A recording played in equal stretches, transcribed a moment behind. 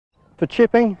For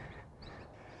chipping,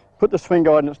 put the swing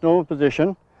guide in its normal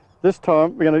position. This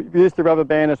time we're going to use the rubber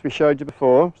band as we showed you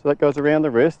before, so that goes around the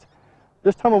wrist.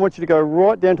 This time I want you to go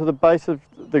right down to the base of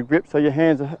the grip so your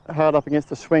hands are hard up against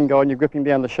the swing guide and you're gripping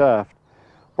down the shaft.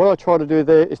 What I try to do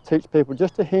there is teach people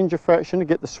just to hinge a fraction to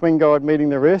get the swing guide meeting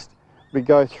the wrist. We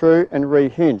go through and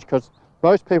re-hinge, because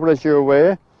most people, as you're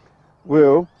aware,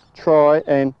 will try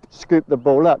and scoop the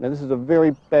ball up. Now this is a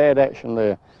very bad action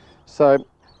there. So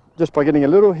just by getting a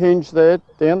little hinge there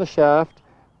down the shaft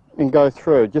and go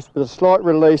through, just with a slight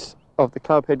release of the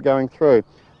club head going through.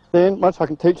 Then once I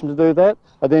can teach them to do that,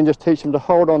 I then just teach them to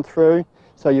hold on through.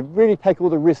 So you really take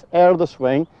all the wrist out of the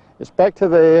swing, it's back to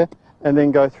there and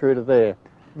then go through to there.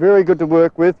 Very good to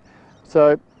work with,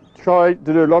 so try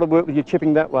to do a lot of work with your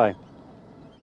chipping that way.